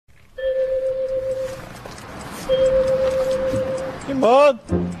Oh!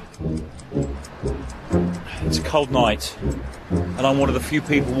 It's a cold night, and I'm one of the few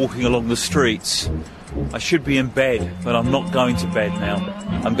people walking along the streets. I should be in bed, but I'm not going to bed now.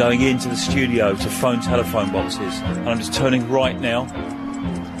 I'm going into the studio to phone telephone boxes, and I'm just turning right now.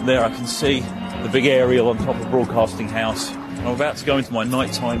 There I can see the big aerial on top of Broadcasting House. I'm about to go into my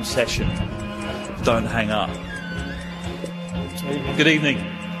nighttime session. Don't hang up. Good evening.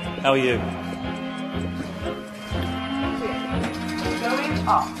 How are you? Going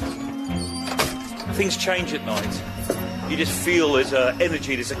up. Things change at night. You just feel there's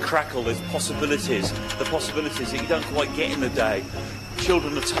energy, there's a crackle, there's possibilities. The possibilities that you don't quite get in the day.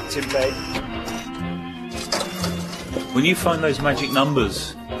 Children are tucked in bed. When you find those magic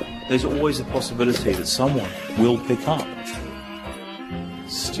numbers, there's always a possibility that someone will pick up.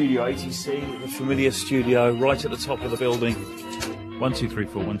 Studio ATC, the familiar studio, right at the top of the building.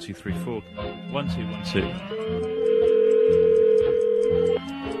 1234, 1234, 1212.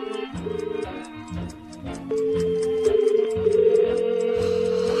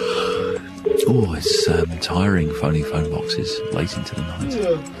 Oh, it's tiring phoning phone boxes late into the night.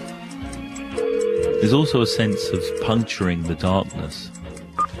 There's also a sense of puncturing the darkness,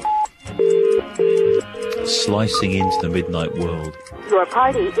 slicing into the midnight world. Your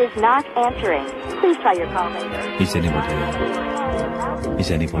party is not answering. Please try your call later. Is anybody there?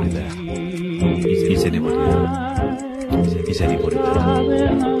 Is anybody there? Is anybody there? Is anybody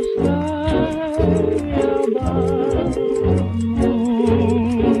there?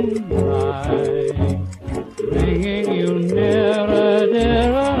 Bringing you nearer,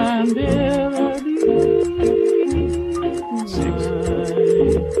 dearer and dearer.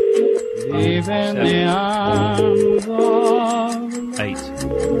 Deep in the arms of 8,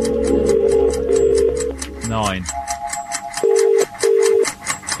 9,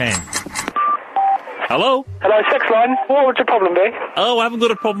 10. Hello? Hello, sex line. What would your problem be? Oh, I haven't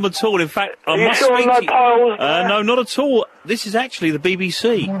got a problem at all. In fact, I Are you must sure speak no to you. piles? No, not at all. This is actually the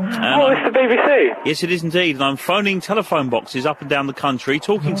BBC. Oh, it's the BBC. Yes, it is indeed. And I'm phoning telephone boxes up and down the country,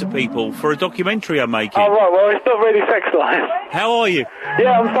 talking to people for a documentary I'm making. Oh, right, well, it's not really sex line. How are you?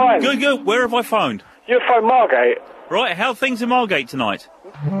 Yeah, I'm fine. Good, good. Where have I phoned? You phone Margate. Right, how are things in Margate tonight?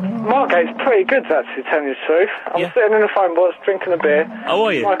 Margate's pretty good, actually, telling you the truth. I'm Yeah. sitting in a phone box, drinking a beer. Oh,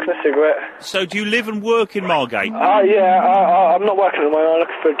 are you? Smoking a cigarette. So do you live and work in Margate? Yeah, I'm not working at the moment. I'm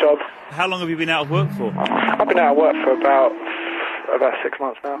looking for a job. How long have you been out of work for? I've been out of work for about 6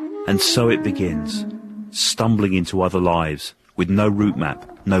 months now. And so it begins, stumbling into other lives, with no route map,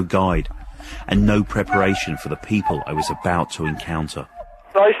 no guide, and no preparation for the people I was about to encounter.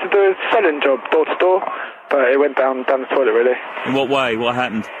 I used to do a selling job, door to door, but it went down the toilet, really. In what way? What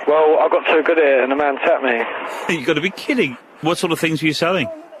happened? Well, I got too good at it, and a man tapped me. You've got to be kidding. What sort of things were you selling?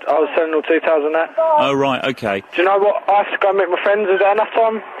 I was selling all 2,000 that. Oh, right, okay. Do you know what? I have to go and meet my friends. Is that enough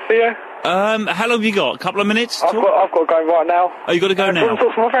time for you? How long have you got? A couple of minutes? I've got to go right now. Oh, you got to go Do you now? want to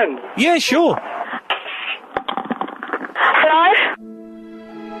talk to my friend? Yeah, sure. Hello?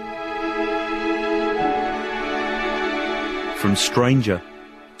 From stranger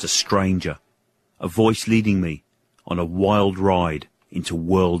to stranger, a voice leading me on a wild ride into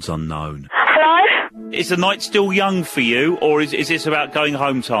worlds unknown. Hello? Is the night still young for you, or is this about going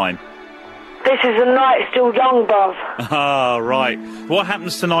home time? This is a night still young, bruv. Ah, right. What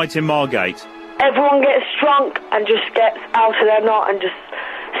happens tonight in Margate? Everyone gets drunk and just gets out of their knot and just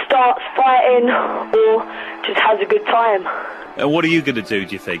starts fighting or just has a good time. And what are you going to do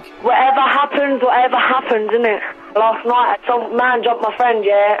you think? Whatever happens, innit? Last night, some man jumped my friend,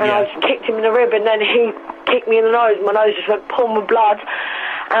 and I just kicked him in the rib, and then he kicked me in the nose. My nose just went pouring with blood,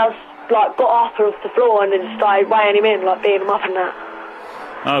 and I was, got up off the floor and then started weighing him in, beating him up and that.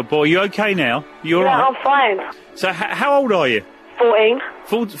 Oh, boy, you okay now? You all Yeah, right? I'm fine. So how old are you? 14.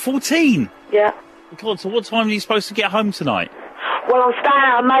 14? Yeah. God, so what time are you supposed to get home tonight? Well, I'm staying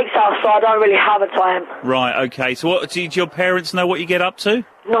at a mate's house, so I don't really have a time. Right, okay. So what, do your parents know what you get up to?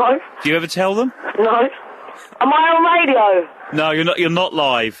 No. Do you ever tell them? No. Am I on radio? No, you're not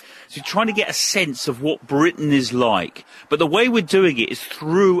live. So you're trying to get a sense of what Britain is like. But the way we're doing it is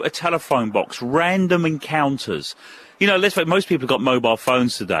through a telephone box, random encounters. You know, let's face it, most people have got mobile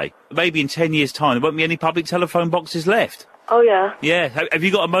phones today. Maybe in 10 years' time, there won't be any public telephone boxes left. Oh, yeah. Yeah. Have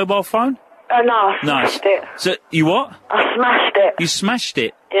you got a mobile phone? No, I smashed it. So, you what? I smashed it. You smashed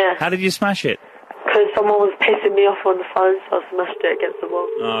it? Yeah. How did you smash it? Because someone was pissing me off on the phone, so I smashed it against the wall.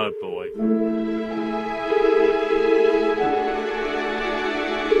 Oh, boy.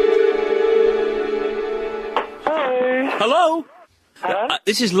 Hello? Hello?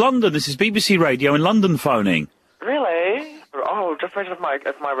 This is London. This is BBC Radio in London phoning. Really? Oh, just imagine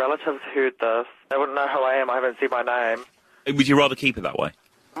if my relatives heard this. They wouldn't know who I am. I haven't said my name. Would you rather keep it that way?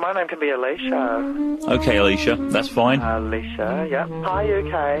 My name can be Alicia. Okay, Alicia, that's fine. Alicia, yeah. Hi,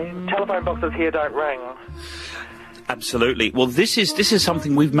 UK. Telephone boxes here don't ring. Absolutely. Well, this is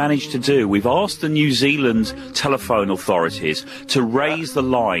something we've managed to do. We've asked the New Zealand telephone authorities to raise the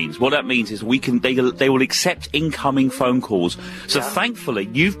lines. What that means is they will accept incoming phone calls. So thankfully,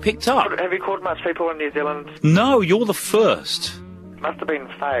 you've picked up. Have you called much people in New Zealand? No, you're the first. Must have been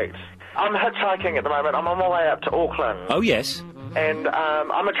faked. I'm hitchhiking at the moment. I'm on my way up to Auckland. Oh, yes. And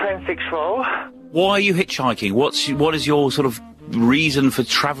I'm a transsexual. Why are you hitchhiking? What is your sort of reason for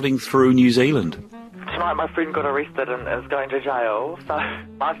travelling through New Zealand? Tonight my friend got arrested and is going to jail, so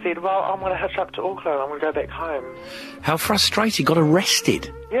I said, well, I'm going to hitch up to Auckland, I'm going to go back home. How frustrating, got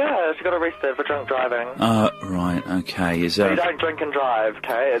arrested? Yeah, she got arrested for drunk driving. Right, okay. You don't drink and drive,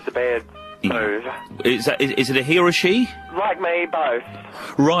 okay? It's a bad move. Is it a he or a she? Like me, both.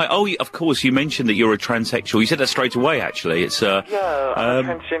 Right, of course, you mentioned that you're a transsexual. You said that straight away, actually. It's Yeah, I'm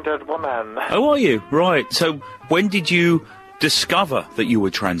a transgendered woman. Oh, are you? Right, so when did you discover that you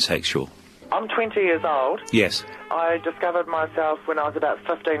were transsexual? I'm 20 years old. Yes. I discovered myself when I was about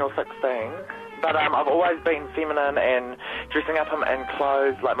 15 or 16. But I've always been feminine and dressing up in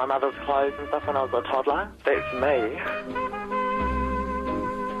clothes, like my mother's clothes and stuff when I was a toddler. That's me.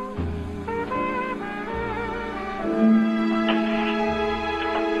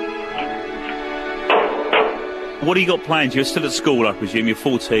 What do you got planned? You're still at school, I presume. You're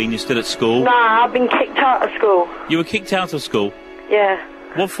 14, you're still at school? Nah, I've been kicked out of school. You were kicked out of school? Yeah.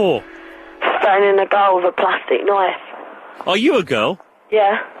 What for? Standing a girl with a plastic knife. Are you a girl?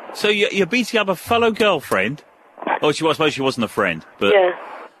 Yeah. So you're beating up a fellow girlfriend? Oh, I suppose she wasn't a friend, but... Yeah.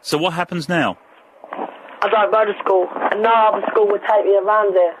 So what happens now? I don't go to school, and no other school would take me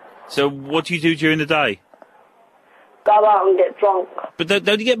around here. So what do you do during the day? Go out and get drunk. But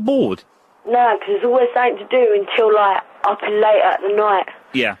don't you get bored? No, because there's always something to do until, like, up and late at the night.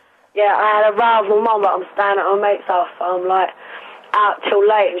 Yeah. Yeah, I had a row with my mum, but I'm staying at my mate's house, so I'm, like, out till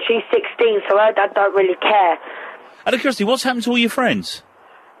late, and she's 16, so her dad don't really care. Out of curiosity, what's happened to all your friends?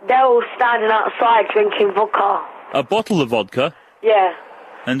 They're all standing outside drinking vodka. A bottle of vodka? Yeah.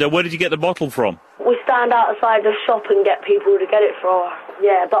 And where did you get the bottle from? We stand outside the shop and get people to get it for her.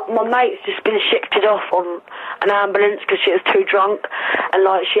 Yeah, but my mate's just been shifted off on an ambulance because she was too drunk, and,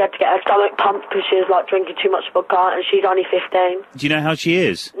 like, she had to get her stomach pumped because she was, like, drinking too much vodka, and she's only 15. Do you know how she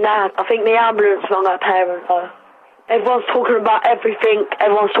is? Nah, I think the ambulance rang her parents, though. Everyone's talking about everything.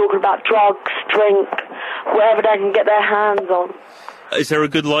 Everyone's talking about drugs, drink, whatever they can get their hands on. Is there a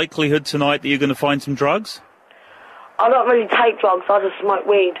good likelihood tonight that you're going to find some drugs? I don't really take drugs, I just smoke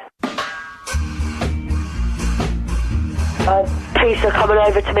weed. Police are coming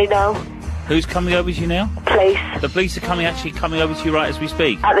over to me now. Who's coming over to you now? Police. The police are actually coming over to you right as we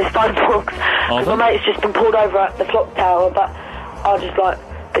speak? At this phone box. My mate's just been pulled over at the clock tower, but I'll just, like,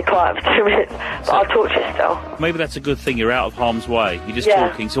 be quiet for 2 minutes. But I'll talk to you still. Maybe that's a good thing, you're out of harm's way. You're just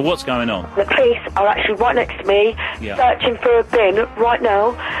talking. So what's going on? The police are actually right next to me, searching for a bin right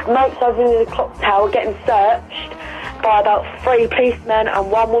now. Mate's over in the clock tower getting searched by about 3 policemen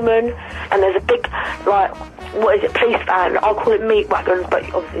and 1 woman, and there's a big, like, police van. I'll call it meat wagons, but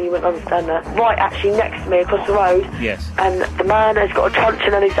obviously you wouldn't understand that. Right, actually next to me across the road. Yes. And the man has got a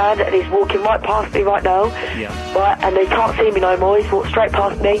truncheon in his hand, and he's walking right past me right now. Yeah. Right, and they can't see me no more. He's walked straight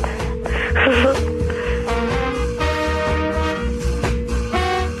past me.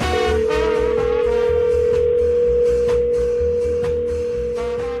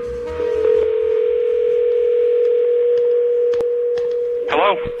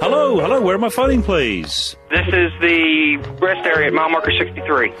 Hello, where am I phoning, please? This is the rest area at mile marker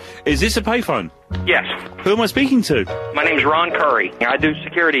 63. Is this a payphone? Yes. Who am I speaking to? My name's Ron Curry. I do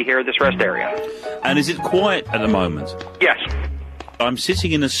security here at this rest area. And is it quiet at the moment? Yes. I'm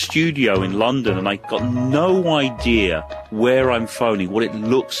sitting in a studio in London and I've got no idea where I'm phoning, what it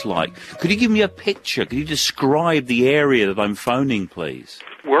looks like. Could you give me a picture? Could you describe the area that I'm phoning, please?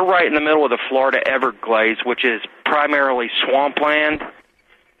 We're right in the middle of the Florida Everglades, which is primarily swampland.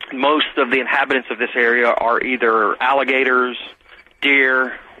 Most of the inhabitants of this area are either alligators,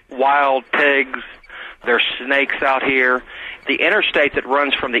 deer, wild pigs. There's snakes out here. The interstate that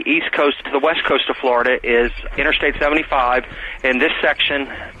runs from the east coast to the west coast of Florida is Interstate 75, and this section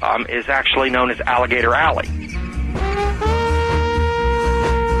is actually known as Alligator Alley.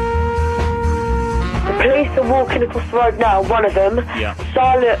 The police are walking across the road now, one of them. Yeah.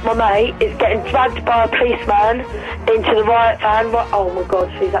 Charlotte, my mate, is getting dragged by a policeman into the riot van. Oh my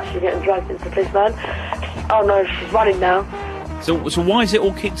god, she's actually getting dragged into the policeman. Oh no, she's running now. So why is it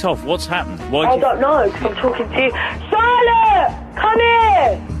all kicked off? What's happened? I don't know, because I'm talking to you. Charlotte! Come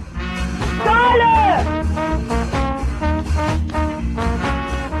here! Charlotte!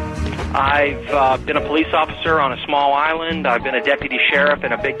 I've been a police officer on a small island. I've been a deputy sheriff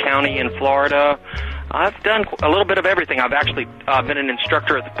in a big county in Florida. I've done a little bit of everything. I've actually been an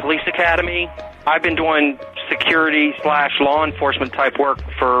instructor at the police academy. I've been doing security/law enforcement type work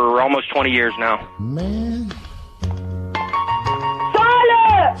for almost 20 years now. Man.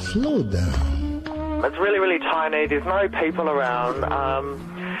 Charlotte! Slow down. It's really, really tiny. There's no people around.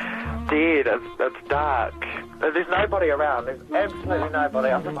 Dead. It's dark. There's nobody around. There's absolutely nobody.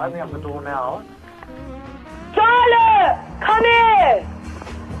 I'm just opening up the door now. Charlotte! Come here!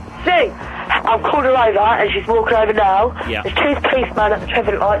 See, I've called her over and she's walking over now. Yeah. There's two policemen at the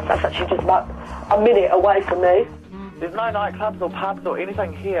traffic lights. That's actually just about a minute away from me. There's no nightclubs or pubs or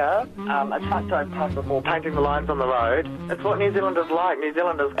anything here. A truck drove past before painting the lines on the road. It's what New Zealand is like. New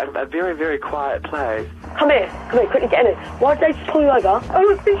Zealand is a very, very quiet place. Come here, quickly get in. Why did they just pull you over?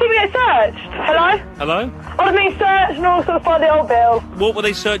 Oh, did you get searched? Hello? Hello? I've been searched and also find the old bill. What were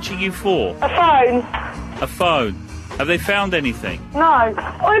they searching you for? A phone. A phone. Have they found anything? No.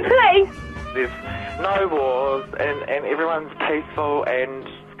 Oh, please. There's no wars and everyone's peaceful and...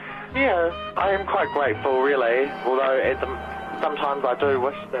 Yeah, I am quite grateful, really, although sometimes I do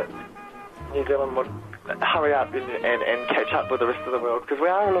wish that New Zealand would hurry up and catch up with the rest of the world, because we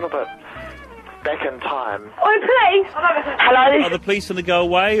are a little bit back in time. Oh, please! Hello? Are the police going to go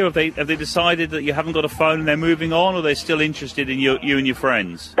away, or have they decided that you haven't got a phone and they're moving on, or are they still interested in you and your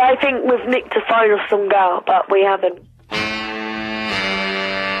friends? They think we've nicked a phone of some girl, but we haven't.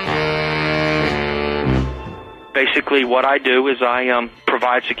 Basically, what I do is I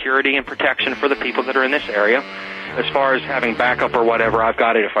provide security and protection for the people that are in this area. As far as having backup or whatever, I've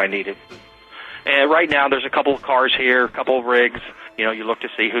got it if I need it. And right now, there's a couple of cars here, a couple of rigs. You know, you look to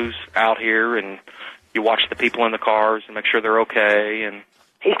see who's out here, and you watch the people in the cars and make sure they're okay. And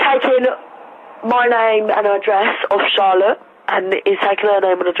he's taken my name and address of Charlotte, and he's taken her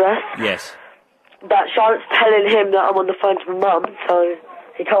name and address. Yes. But Charlotte's telling him that I'm on the phone to my mum, so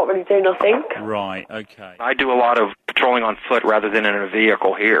he can't really do nothing. Right, okay. I do a lot of patrolling on foot rather than in a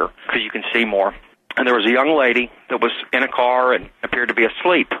vehicle here, because you can see more. And there was a young lady that was in a car and appeared to be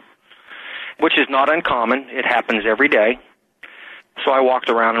asleep, which is not uncommon. It happens every day. So I walked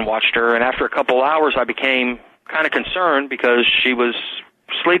around and watched her, and after a couple hours I became kind of concerned because she was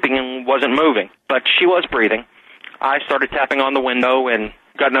sleeping and wasn't moving, but she was breathing. I started tapping on the window and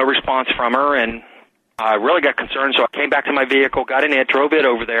got no response from her, and I really got concerned, so I came back to my vehicle, got in it, drove it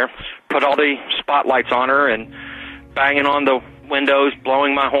over there, put all the spotlights on her, and banging on the windows,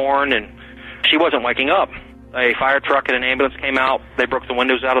 blowing my horn, and she wasn't waking up. A fire truck and an ambulance came out. They broke the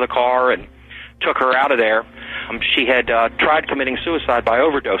windows out of the car and took her out of there. She had tried committing suicide by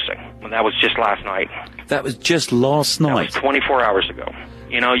overdosing, and that was just last night. That was just last night? That was 24 hours ago.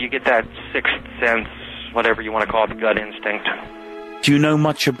 You know, you get that sixth sense, whatever you want to call it, the gut instinct. Do you know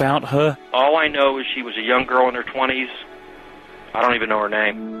much about her? All I know is she was a young girl in her 20s. I don't even know her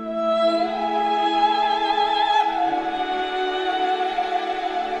name.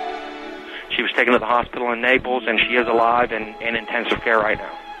 She was taken to the hospital in Naples, and she is alive and in intensive care right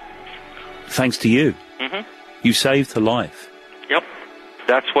now. Thanks to you. Mm-hmm. You saved her life. Yep.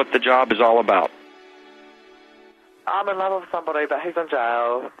 That's what the job is all about. I'm in love with somebody, but he's in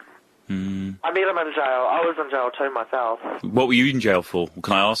jail. I met him in jail. I was in jail too myself. What were you in jail for?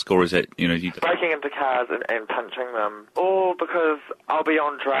 Can I ask, or is it, you know... Breaking into cars and punching them. All because I'll be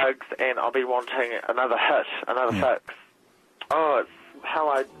on drugs and I'll be wanting another hit, another fix. Oh, it's how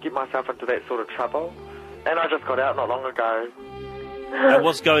I get myself into that sort of trouble. And I just got out not long ago. And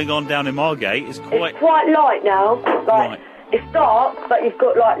what's going on down in Margate is quite... It's quite light now. Right. It's dark, but you've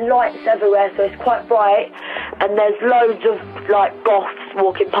got, lights everywhere, so it's quite bright. And there's loads of, goths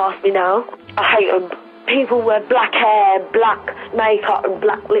walking past me now. I hate them. People wear black hair, black makeup, and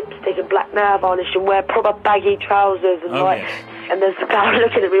black lipstick, and black nail varnish, and wear proper baggy trousers, and yes. And there's a guy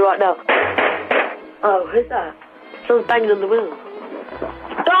looking at me right now. Oh, who's that? Someone's banging on the wheel.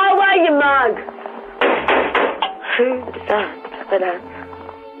 Go away, you mug! Who is that? I don't know.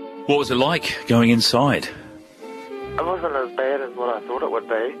 What was it like going inside? It wasn't as bad as what I thought it would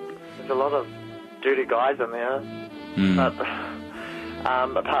be. There's a lot of dirty guys in there. But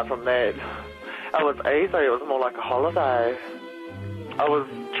apart from that, it was easy. It was more like a holiday. I was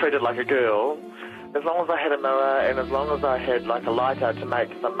treated like a girl. As long as I had a mirror and as long as I had a lighter to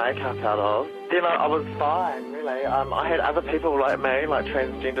make some makeup out of, then I was fine, really. I had other people like me,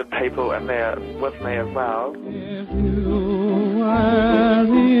 transgendered people in there with me as well. If you were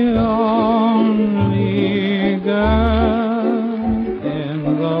the only girl in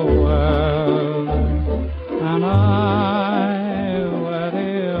the world, and I were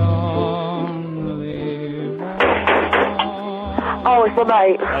the only boy. Oh, That's my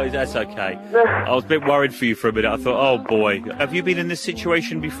mate. Oh, that's okay. I was a bit worried for you for a minute. I thought, oh boy. Have you been in this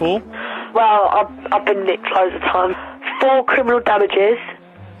situation before? Well, I've been nicked loads of times. 4 criminal damages,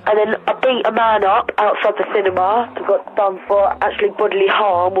 and then I beat a man up outside the cinema and got done for actually bodily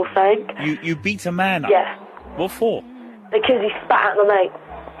harm or something. You beat a man up? Yeah. What for? Because he spat at my mate.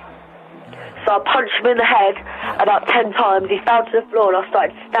 So I punched him in the head about 10 times. He fell to the floor and I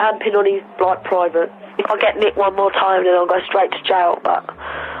started stamping on his private. If I get nicked one more time, then I'll go straight to jail. But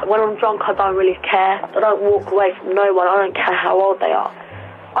when I'm drunk, I don't really care. I don't walk away from no one. I don't care how old they are.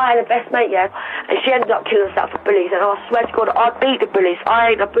 I had a best mate, yeah, and she ended up killing herself for bullies. And I swear to God, I beat the bullies.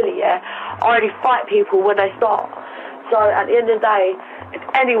 I ain't a bully, yeah. I only fight people when they start. So at the end of the day, if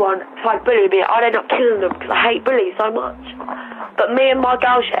anyone tried bullying me, I'd end up killing them because I hate bullies so much. But me and my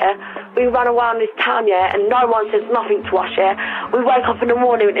girls, yeah, we run around this town, yeah, and no one says nothing to us, yeah. We wake up in the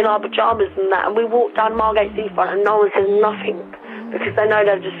morning in our pyjamas and that, and we walk down Margate seafront and no one says nothing because they know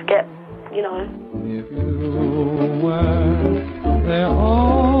they'll just get, you know. If you were the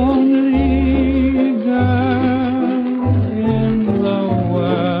only girl in the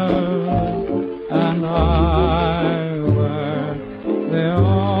world, and I were the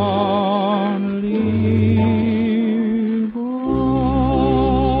only boy.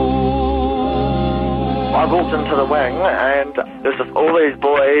 I walked into the wing and there's just all these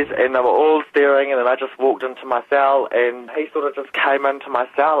boys and they were all staring, and then I just walked into my cell and he sort of just came into my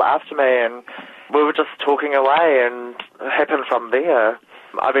cell after me and we were just talking away, and it happened from there.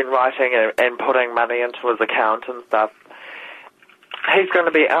 I've been writing and putting money into his account and stuff. He's going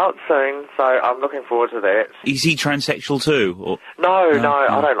to be out soon, so I'm looking forward to that. Is he transsexual too? Or? No,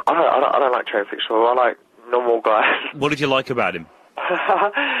 I don't like transsexual. I like normal guys. What did you like about him?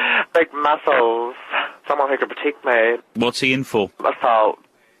 Big muscles. Someone who could protect me. What's he in for? Assault,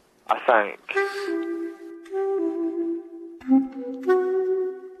 I think.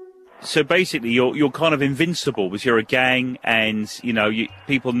 So basically, you're kind of invincible because you're a gang, and you know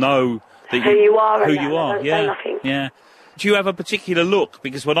people know that Who you are. Who and you are? Don't Yeah, say nothing. yeah. Do you have a particular look?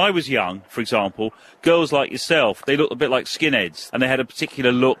 Because when I was young, for example, girls like yourself, they looked a bit like skinheads, and they had a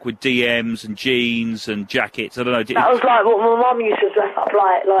particular look with DMs and jeans and jackets. I don't know. That was like what my mum used to dress up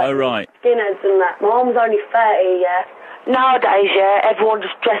like Oh, right. skinheads and that. My mum was only 30, yeah. Nowadays, yeah, everyone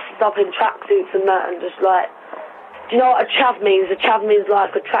just dresses up in tracksuits and that, and just like. Do you know what a chav means? A chav means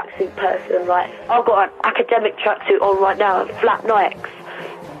like a tracksuit person. Like I've got an academic tracksuit on right now, flat Nikes,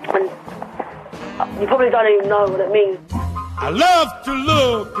 and you probably don't even know what it means. I love to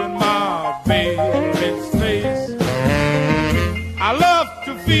look in my baby's face. I love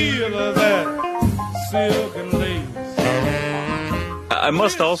to feel that silk and lace. I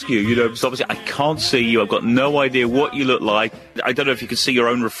must ask you, because obviously I can't see you. I've got no idea what you look like. I don't know if you can see your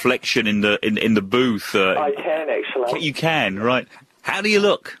own reflection in the booth. I can, actually. You can, right. How do you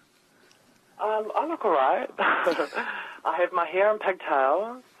look? I look alright. I have my hair in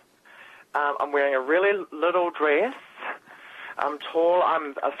pigtails. I'm wearing a really little dress. I'm tall.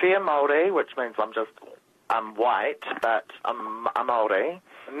 I'm a fair Māori, which means I'm white, but I'm Māori.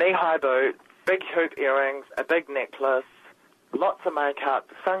 Knee-high boots, big hoop earrings, a big necklace, lots of makeup,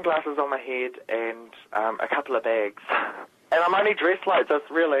 sunglasses on my head, and a couple of bags. And I'm only dressed like this,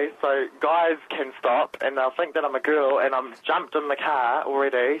 really, so guys can stop, and they'll think that I'm a girl, and I'm jumped in the car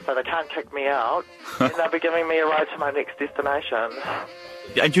already, so they can't kick me out, and they'll be giving me a ride to my next destination.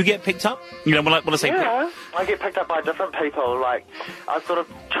 And do you get picked up? When I say yeah, I get picked up by different people. Like, I sort of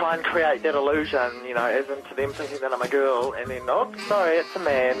try and create that illusion, as into them thinking that I'm a girl, and then, oh, sorry, it's a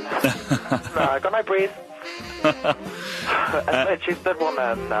man. No, I got no breasts. A chested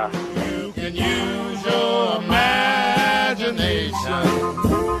woman. You can use your imagination.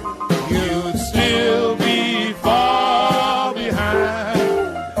 You'd still be far behind.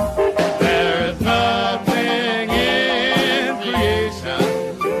 There is nothing in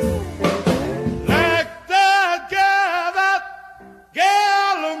creation like that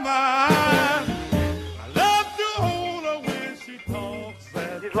girl of mine. I love to hold her when she talks.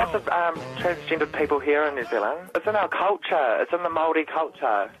 There's lots of transgendered people here in New Zealand. It's in our culture. It's in the Māori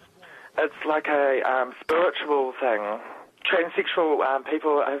culture. It's like a spiritual thing. Transsexual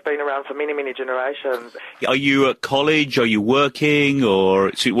people have been around for many, many generations. Are you at college? Are you working?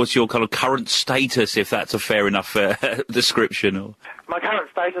 Or what's your kind of current status, if that's a fair enough description? Or? My current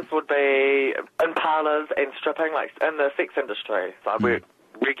status would be in parlours and stripping, like in the sex industry. So I work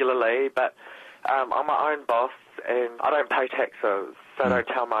regularly, but I'm my own boss and I don't pay taxes, so I don't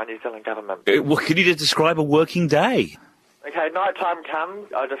tell my New Zealand government. Well, can you just describe a working day? Okay, night time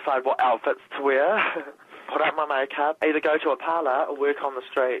comes, I decide what outfits to wear. put up my makeup, either go to a parlour or work on the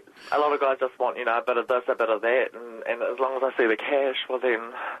street. A lot of guys just want, you know, a bit of this, a bit of that, and as long as I see the cash, well then,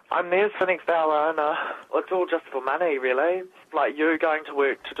 I'm theirs for next hour, and it's all just for money, really. Like you going to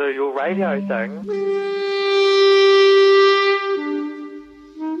work to do your radio thing.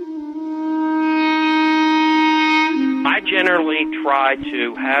 I generally try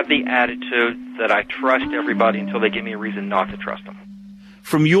to have the attitude that I trust everybody until they give me a reason not to trust them.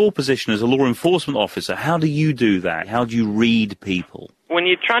 From your position as a law enforcement officer, how do you do that? How do you read people? When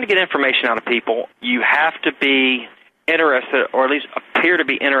you're trying to get information out of people, you have to be interested, or at least appear to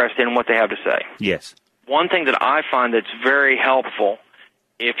be interested in what they have to say. Yes. One thing that I find that's very helpful,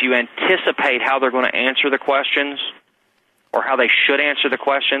 if you anticipate how they're going to answer the questions, or how they should answer the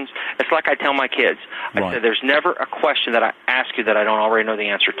questions, it's like I tell my kids. I say, there's never a question that I ask you that I don't already know the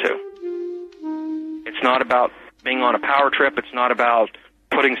answer to. It's not about being on a power trip. It's not about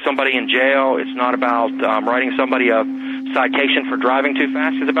putting somebody in jail. It's not about writing somebody a citation for driving too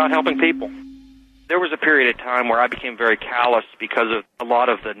fast. It's about helping people. There was a period of time where I became very callous because of a lot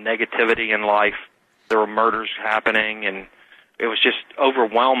of the negativity in life. There were murders happening, and it was just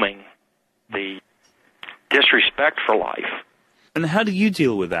overwhelming, the disrespect for life. And how do you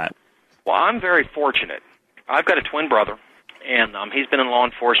deal with that? Well, I'm very fortunate. I've got a twin brother, and he's been in law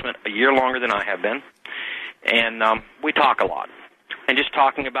enforcement a year longer than I have been, and we talk a lot. And just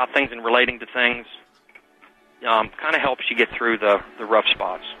talking about things and relating to things kind of helps you get through the rough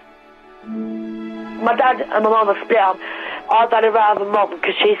spots. My dad and my mum are split up. I've had a row with my mum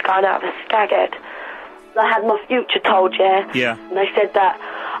because she's kind of a skaghead. I had my future told, yeah? And they said that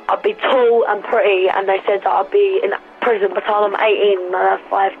I'd be tall and pretty, and they said that I'd be in prison by the time I'm 18 and I have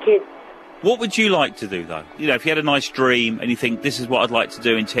 5 kids. What would you like to do, though? You know, if you had a nice dream and you think, this is what I'd like to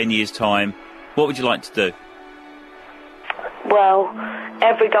do in 10 years' time, what would you like to do? Well,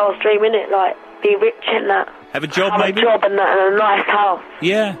 every girl's dream, innit? Like, be rich in that. Have a job, maybe? Have a job and a nice house.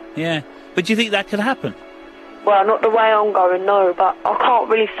 Yeah, yeah. But do you think that could happen? Well, not the way I'm going, no, but I can't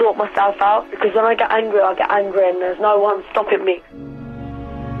really sort myself out, because when I get angry, and there's no one stopping me.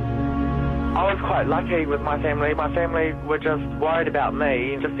 I was quite lucky with my family. My family were just worried about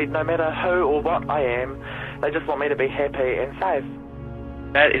me and just said no matter who or what I am, they just want me to be happy and safe.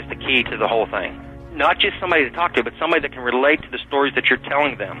 That is the key to the whole thing. Not just somebody to talk to, but somebody that can relate to the stories that you're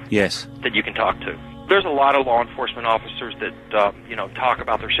telling them. Yes. That you can talk to. There's a lot of law enforcement officers that, talk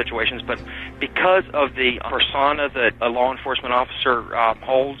about their situations, but because of the persona that a law enforcement officer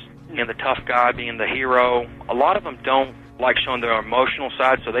holds, and the tough guy being the hero, a lot of them don't like showing their emotional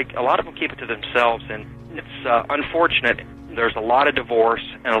side, so a lot of them keep it to themselves, and it's unfortunate. There's a lot of divorce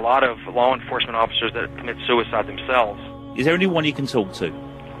and a lot of law enforcement officers that commit suicide themselves. Is there anyone you can talk to?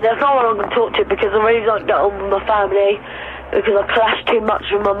 There's no one I can talk to because I really don't get on with my family, because I clash too much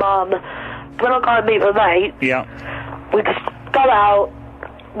with my mum. When I go and meet my mate, we just go out,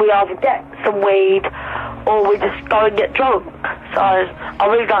 we either get some weed or we just go and get drunk. So I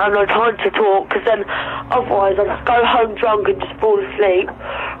really don't have no time to talk, because then otherwise I just go home drunk and just fall asleep,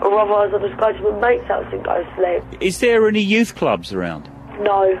 or otherwise I just go to my mate's house and go to sleep. Is there any youth clubs around?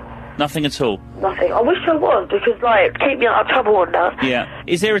 No. Nothing at all? Nothing. I wish there was, because, keep me out of trouble and that. Yeah.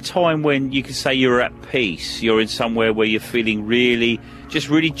 Is there a time when you can say you're at peace? You're in somewhere where you're feeling really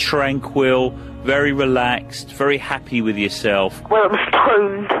tranquil, very relaxed, very happy with yourself? When I'm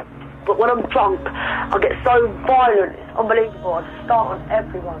stoned. But when I'm drunk, I get so violent, it's unbelievable. I just start on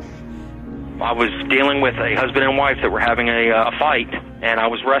everyone. I was dealing with a husband and wife that were having a fight, and I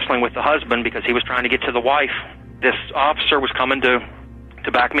was wrestling with the husband because he was trying to get to the wife. This officer was coming to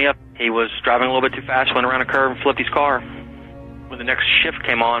back me up. He was driving a little bit too fast, went around a curve and flipped his car. When the next shift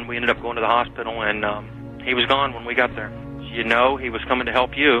came on, we ended up going to the hospital, and he was gone when we got there. You know, he was coming to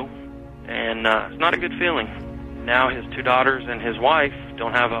help you, and it's not a good feeling. Now his 2 daughters and his wife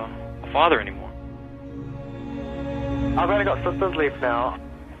don't have a father anymore. I've only got sisters left now.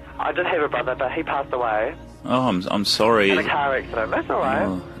 I did have a brother, but he passed away. Oh, I'm sorry. In a car accident. That's all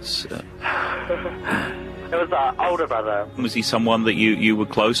right. It was an older brother. Was he someone that you were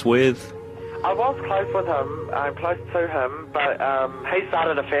close with? I was close with him. I'm close to him, but he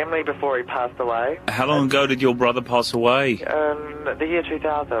started a family before he passed away. How long ago did your brother pass away? In the year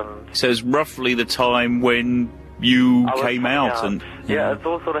 2000. So it's roughly the time when you came out. And yeah, it's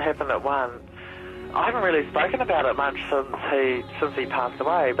all sort of happened at once. I haven't really spoken about it much since he passed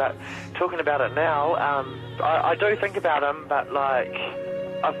away, but talking about it now, I do think about him, but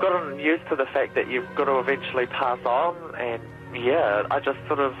I've gotten used to the fact that you've got to eventually pass on, and I just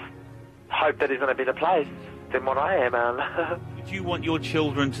sort of hope that he's in a better place. than what I am, man. Would you want your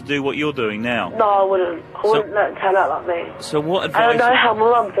children to do what you're doing now? No, I wouldn't. I wouldn't let them turn out like me. So what advice... And I know how my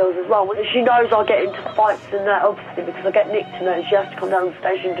mum feels as well. She knows I get into fights and that, obviously, because I get nicked in it and she has to come down to the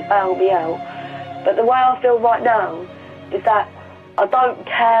station to bail me out. But the way I feel right now is that I don't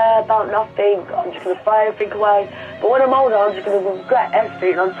care about nothing. I'm just going to throw everything away. But when I'm older, I'm just going to regret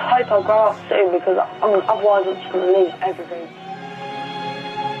everything. I just hope I'll grow up soon because otherwise I'm just going to lose everything.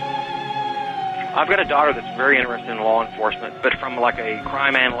 I've got a daughter that's very interested in law enforcement, but from like a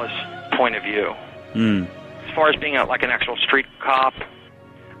crime analyst point of view. As far as being like an actual street cop,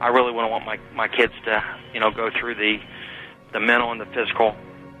 I really wouldn't want my kids to, go through the mental and the physical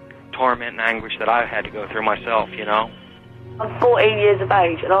torment and anguish that I've had to go through myself, I'm 14 years of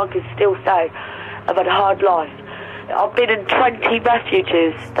age and I can still say I've had a hard life. I've been in 20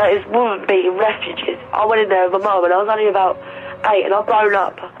 refuges, that is woman-beating refuges. I went in there with my mum and I was only about 8 and I've grown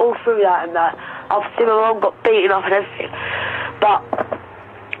up all through that and that. I've seen my mum got beaten up and everything. But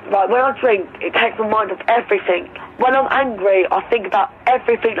when I drink, it takes my mind off everything. When I'm angry, I think about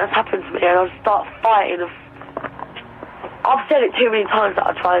everything that's happened to me and I start fighting. I've said it too many times that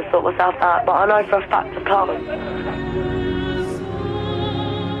I try and sort myself out, but I know for a fact I can't.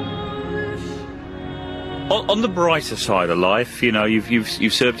 On the brighter side of life,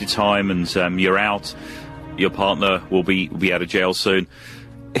 you've served your time and you're out. Your partner will be out of jail soon.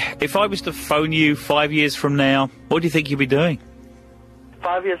 If I was to phone you 5 years from now, what do you think you'd be doing?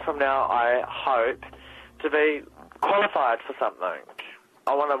 5 years from now, I hope to be qualified for something.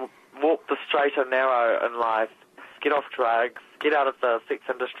 I want to walk the straight and narrow in life, get off drugs, get out of the sex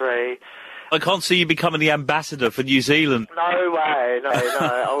industry. I can't see you becoming the ambassador for New Zealand. No way, no.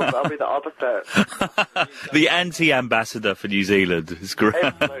 I'll be the opposite. The anti-ambassador for New Zealand. It's great.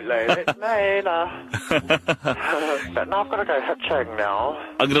 Absolutely. That's me, no. But now I've got to go hitching now.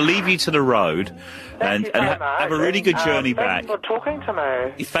 I'm going to leave you to the road and have a really good journey back. Thanks for talking to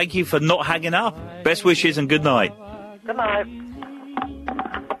me. Thank you for not hanging up. Best wishes and good night. Good night.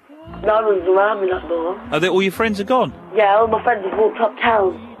 No one's around me that more. All your friends are gone? Yeah, all my friends have walked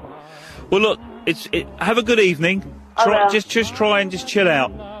uptown. Well, look, have a good evening. Just try and just chill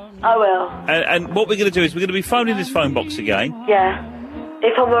out. I will. And what we're going to do is we're going to be phoning this phone box again. Yeah.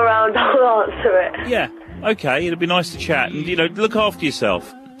 If I'm around, I'll answer it. Yeah. Okay. It'll be nice to chat. And, look after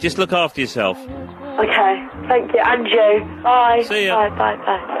yourself. Just look after yourself. Okay. Thank you. And you. Bye. See ya. Bye.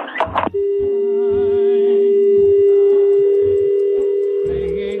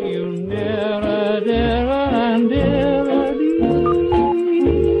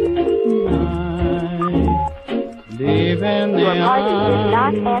 Your party is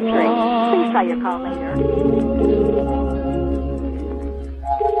not answering. Please try your call later.